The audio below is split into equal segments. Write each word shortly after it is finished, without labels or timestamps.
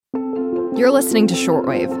You're listening to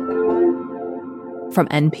Shortwave from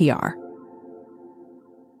NPR.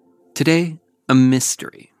 Today, a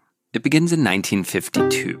mystery. It begins in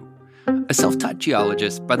 1952. A self-taught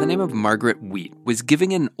geologist by the name of Margaret Wheat was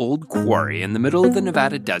giving an old quarry in the middle of the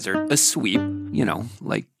Nevada desert a sweep,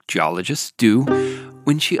 like geologists do,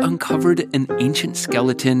 when she uncovered an ancient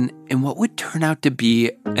skeleton in what would turn out to be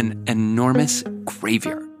an enormous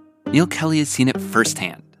graveyard. Neil Kelly has seen it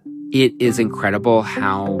firsthand. It is incredible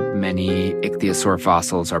how many ichthyosaur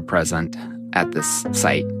fossils are present at this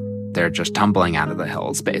site. They're just tumbling out of the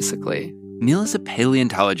hills, basically. Neil is a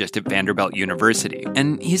paleontologist at Vanderbilt University,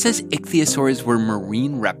 and he says ichthyosaurs were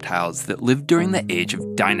marine reptiles that lived during the age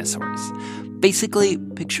of dinosaurs. Basically,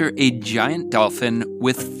 picture a giant dolphin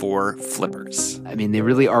with 4 flippers. I mean, they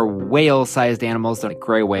really are whale-sized animals, like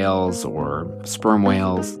gray whales or sperm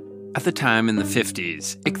whales. At the time, in the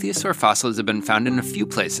 50s, ichthyosaur fossils had been found in a few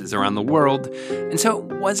places around the world, and so it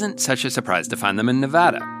wasn't such a surprise to find them in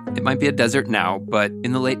Nevada. It might be a desert now, but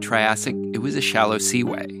in the late Triassic, it was a shallow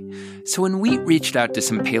seaway. So when Wheat reached out to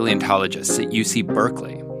some paleontologists at UC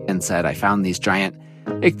Berkeley and said, I found these giant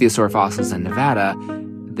ichthyosaur fossils in Nevada,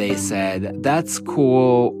 they said, that's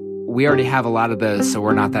cool. We already have a lot of those, so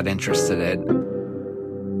we're not that interested in.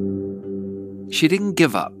 She didn't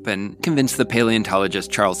give up and convinced the paleontologist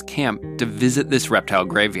Charles Camp to visit this reptile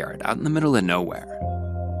graveyard out in the middle of nowhere.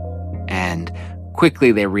 And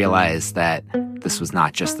quickly they realized that this was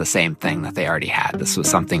not just the same thing that they already had. This was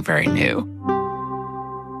something very new.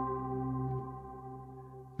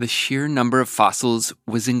 The sheer number of fossils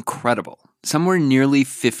was incredible. Some were nearly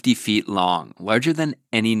 50 feet long, larger than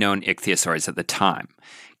any known ichthyosaurs at the time.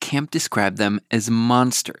 Camp described them as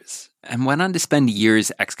monsters and went on to spend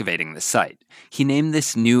years excavating the site. He named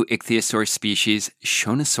this new ichthyosaur species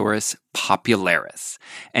Shonosaurus popularis,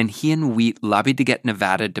 and he and Wheat lobbied to get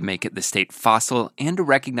Nevada to make it the state fossil and to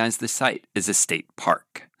recognize the site as a state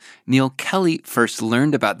park. Neil Kelly first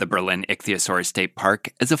learned about the Berlin Ichthyosaur State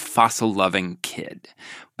Park as a fossil-loving kid,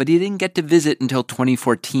 but he didn't get to visit until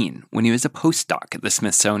 2014 when he was a postdoc at the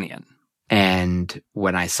Smithsonian. And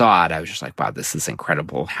when I saw it, I was just like, wow, this is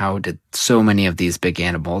incredible. How did so many of these big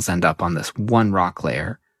animals end up on this one rock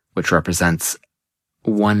layer, which represents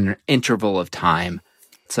one interval of time?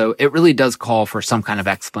 So it really does call for some kind of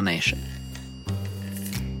explanation.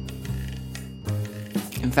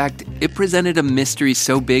 In fact, it presented a mystery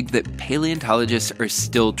so big that paleontologists are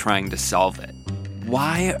still trying to solve it.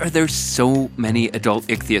 Why are there so many adult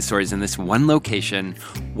ichthyosaurs in this one location?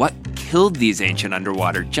 What killed these ancient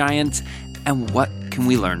underwater giants? And what can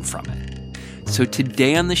we learn from it? So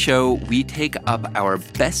today on the show, we take up our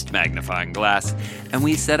best magnifying glass and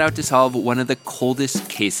we set out to solve one of the coldest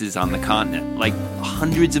cases on the continent, like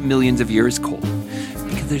hundreds of millions of years cold,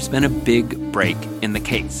 because there's been a big break in the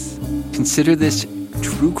case. Consider this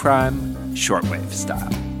true crime shortwave style.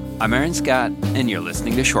 I'm Aaron Scott, and you're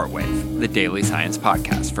listening to Shortwave, the daily science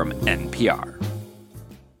podcast from NPR.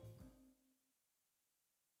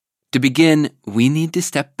 To begin, we need to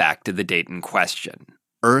step back to the date in question.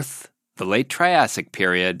 Earth, the late Triassic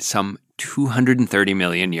period, some 230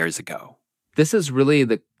 million years ago. This is really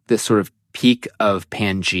the sort of peak of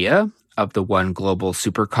Pangaea, of the one global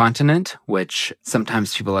supercontinent, which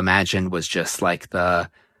sometimes people imagine was just like the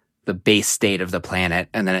base state of the planet,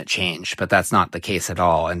 and then it changed. But that's not the case at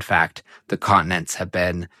all. In fact, the continents have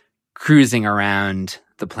been cruising around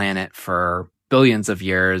the planet for billions of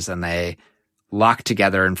years, and they lock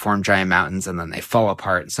together and form giant mountains, and then they fall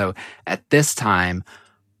apart. So at this time,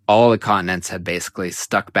 all the continents had basically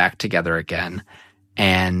stuck back together again.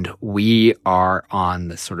 And we are on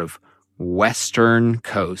the sort of western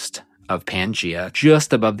coast of Pangaea,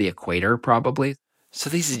 just above the equator, probably. So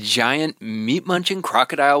these giant meat-munching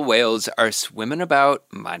crocodile whales are swimming about,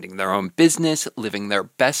 minding their own business, living their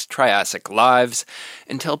best Triassic lives,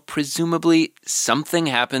 until presumably something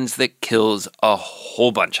happens that kills a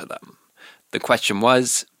whole bunch of them. The question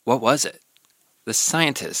was, what was it? The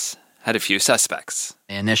scientists had a few suspects.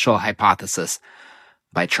 The initial hypothesis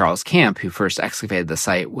by Charles Camp, who first excavated the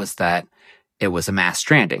site, was that it was a mass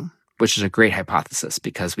stranding, which is a great hypothesis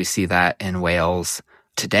because we see that in whales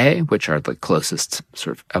today, which are the closest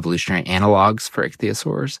sort of evolutionary analogs for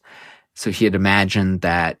ichthyosaurs. So he had imagined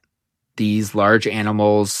that these large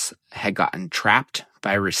animals had gotten trapped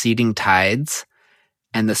by receding tides,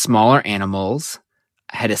 and the smaller animals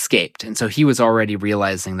had escaped. And so he was already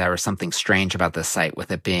realizing there was something strange about this site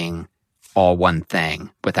with it being all one thing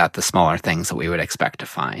without the smaller things that we would expect to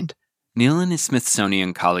find. Neil and his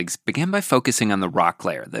Smithsonian colleagues began by focusing on the rock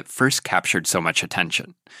layer that first captured so much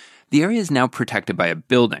attention. The area is now protected by a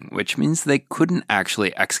building, which means they couldn't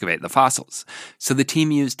actually excavate the fossils. So the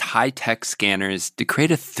team used high-tech scanners to create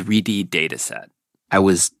a 3D data set. I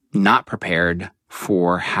was not prepared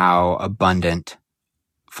for how abundant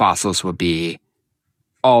fossils would be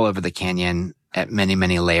all over the canyon at many,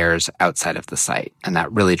 many layers outside of the site. And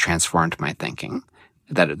that really transformed my thinking,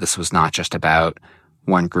 that this was not just about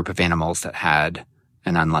one group of animals that had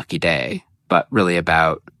an unlucky day, but really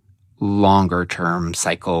about longer term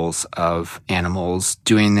cycles of animals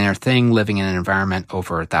doing their thing, living in an environment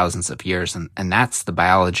over thousands of years. And that's the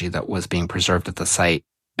biology that was being preserved at the site.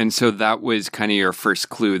 And so that was kind of your first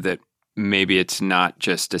clue that maybe it's not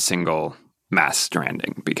just a single mass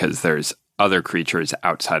stranding, because there's other creatures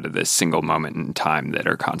outside of this single moment in time that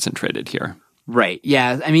are concentrated here. Right.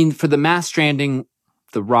 Yeah. I mean, for the mass stranding,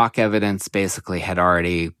 the rock evidence basically had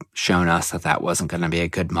already shown us that that wasn't going to be a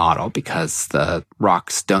good model, because the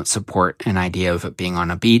rocks don't support an idea of it being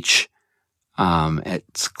on a beach.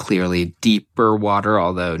 It's clearly deeper water,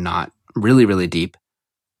 although not really, really deep.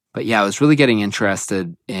 But yeah, I was really getting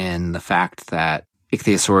interested in the fact that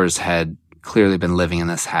ichthyosaurs had clearly been living in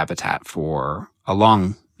this habitat for a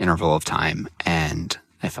long interval of time, and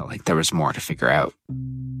I felt like there was more to figure out.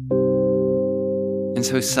 And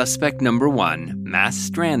so suspect number 1, mass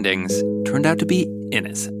strandings, turned out to be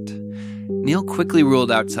innocent. Neil quickly ruled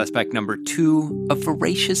out suspect number 2, a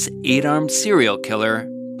voracious 8-armed serial killer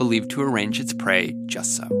believed to arrange its prey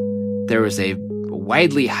just so. There was a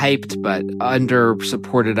widely hyped but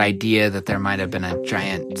under-supported idea that there might have been a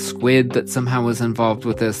giant squid that somehow was involved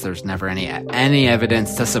with this. There's never any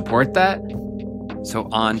evidence to support that. So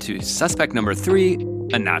on to suspect number 3,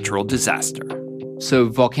 a natural disaster. So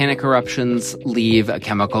volcanic eruptions leave a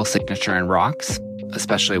chemical signature in rocks,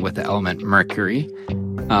 especially with the element mercury.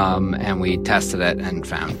 And we tested it and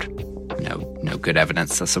found no good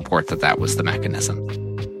evidence to support that was the mechanism.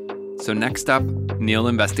 So next up, Neil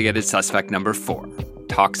investigated suspect number 4,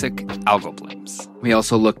 toxic algal blooms. We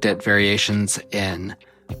also looked at variations in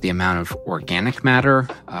the amount of organic matter,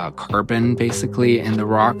 carbon basically, in the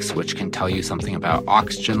rocks, which can tell you something about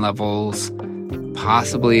oxygen levels,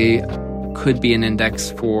 possibly could be an index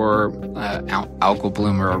for algal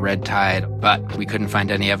bloom or a red tide, but we couldn't find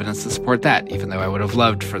any evidence to support that, even though I would have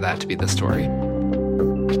loved for that to be the story.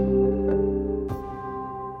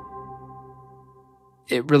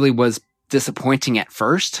 It really was disappointing at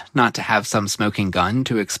first not to have some smoking gun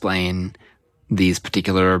to explain these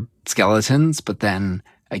particular skeletons, but then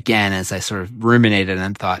again, as I sort of ruminated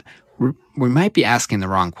and thought, we might be asking the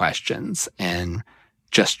wrong questions and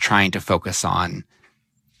just trying to focus on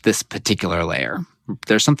this particular layer.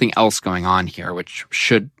 There's something else going on here which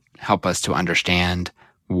should help us to understand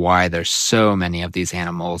why there's so many of these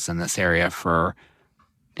animals in this area for,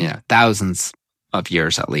 thousands of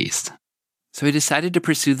years at least. So he decided to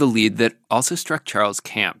pursue the lead that also struck Charles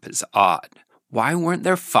Camp as odd. Why weren't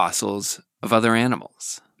there fossils of other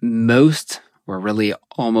animals? Most, or really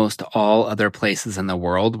almost all other places in the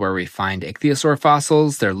world where we find ichthyosaur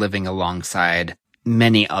fossils, they're living alongside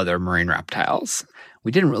many other marine reptiles.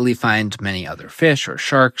 We didn't really find many other fish or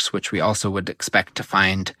sharks, which we also would expect to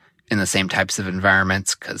find in the same types of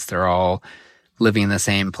environments because they're all living in the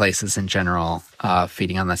same places in general,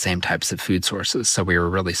 feeding on the same types of food sources. So we were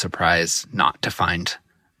really surprised not to find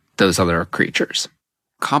those other creatures.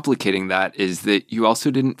 Complicating that is that you also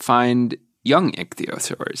didn't find young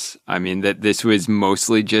ichthyosaurs. I mean, that this was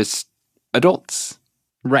mostly just adults.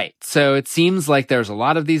 Right. So it seems like there's a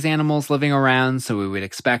lot of these animals living around, so we would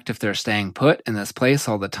expect if they're staying put in this place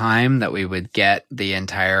all the time that we would get the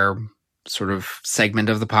entire sort of segment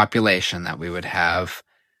of the population, that we would have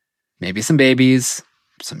maybe some babies,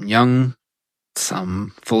 some young,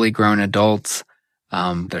 some fully grown adults.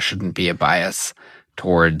 There shouldn't be a bias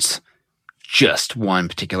towards just one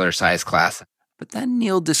particular size class. But then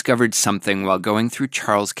Neil discovered something while going through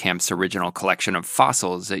Charles Camp's original collection of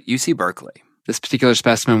fossils at UC Berkeley. This particular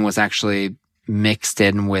specimen was actually mixed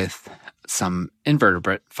in with some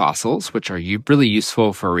invertebrate fossils, which are really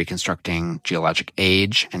useful for reconstructing geologic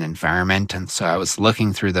age and environment. And so I was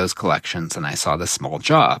looking through those collections and I saw this small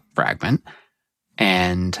jaw fragment.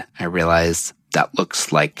 And I realized that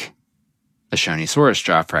looks like a Shonisaurus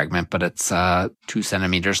jaw fragment, but it's 2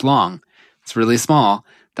 centimeters long. It's really small.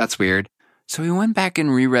 That's weird. So he went back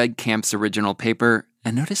and reread Camp's original paper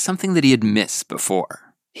and noticed something that he had missed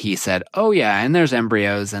before. He said, oh yeah, and there's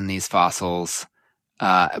embryos in these fossils.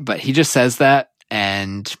 But he just says that,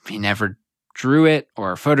 and he never drew it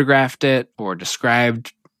or photographed it or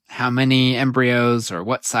described how many embryos or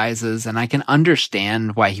what sizes. And I can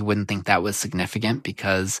understand why he wouldn't think that was significant,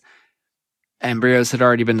 because embryos had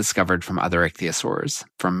already been discovered from other ichthyosaurs,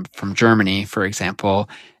 from Germany, for example.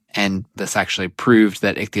 And this actually proved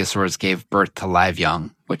that ichthyosaurs gave birth to live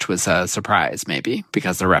young, which was a surprise maybe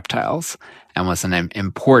because they're reptiles, and was an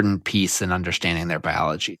important piece in understanding their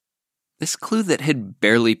biology. This clue that had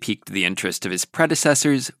barely piqued the interest of his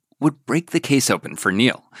predecessors would break the case open for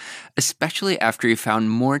Neil, especially after he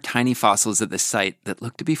found more tiny fossils at the site that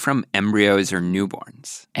looked to be from embryos or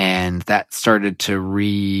newborns. And that started to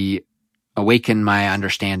reawaken my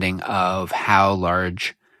understanding of how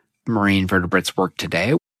large marine vertebrates work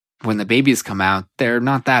today. When the babies come out, they're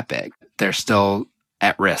not that big. They're still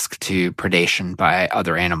at risk to predation by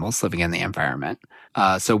other animals living in the environment.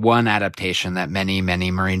 So one adaptation that many,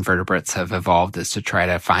 many marine vertebrates have evolved is to try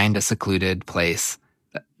to find a secluded place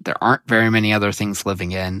that there aren't very many other things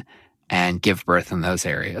living in and give birth in those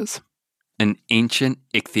areas. An ancient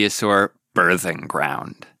ichthyosaur birthing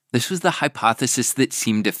ground. This was the hypothesis that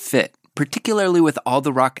seemed to fit, particularly with all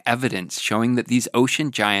the rock evidence showing that these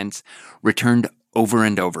ocean giants returned over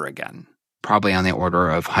and over again. Probably on the order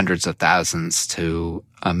of hundreds of thousands to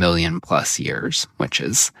 1 million plus years, which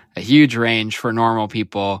is a huge range for normal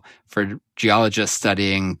people. For geologists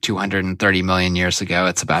studying 230 million years ago,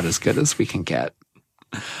 it's about as good as we can get.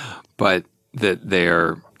 But that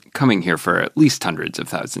they're coming here for at least hundreds of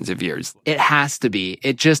thousands of years. It has to be.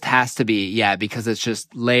 It just has to be, yeah, because it's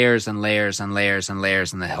just layers and layers and layers and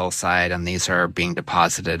layers in the hillside, and these are being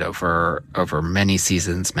deposited over many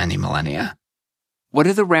seasons, many millennia. What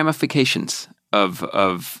are the ramifications of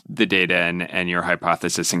the data and your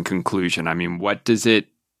hypothesis and conclusion? I mean, what does it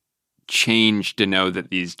change to know that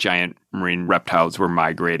these giant marine reptiles were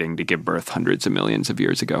migrating to give birth hundreds of millions of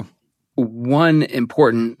years ago? One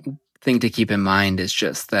important thing to keep in mind is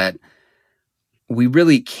just that we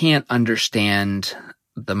really can't understand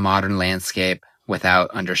the modern landscape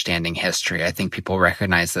without understanding history. I think people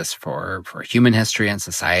recognize this for human history and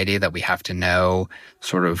society, that we have to know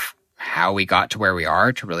sort of how we got to where we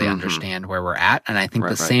are to really understand where we're at. And I think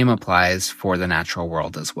the same applies for the natural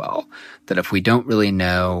world as well. That if we don't really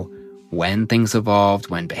know when things evolved,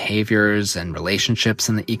 when behaviors and relationships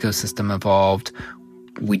in the ecosystem evolved,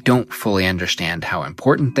 we don't fully understand how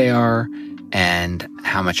important they are and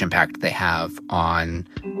how much impact they have on,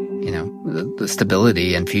 the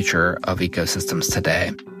stability and future of ecosystems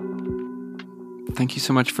today. Thank you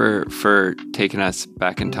so much for taking us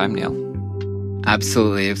back in time, Neil.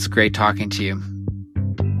 Absolutely. It's great talking to you.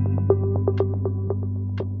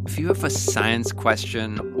 If you have a science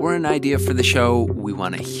question or an idea for the show, we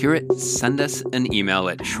want to hear it. Send us an email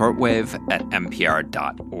at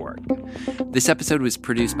shortwave@npr.org. This episode was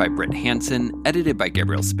produced by Britt Hansen, edited by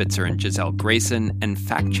Gabriel Spitzer and Giselle Grayson, and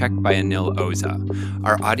fact-checked by Anil Oza.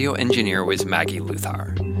 Our audio engineer was Maggie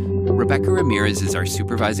Luthar. Rebecca Ramirez is our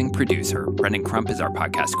supervising producer. Brendan Crump is our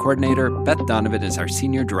podcast coordinator. Beth Donovan is our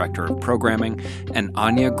senior director of programming. And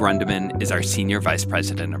Anya Grundeman is our senior vice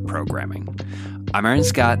president of programming. I'm Aaron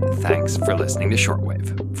Scott. Thanks for listening to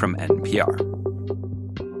Shortwave from NPR.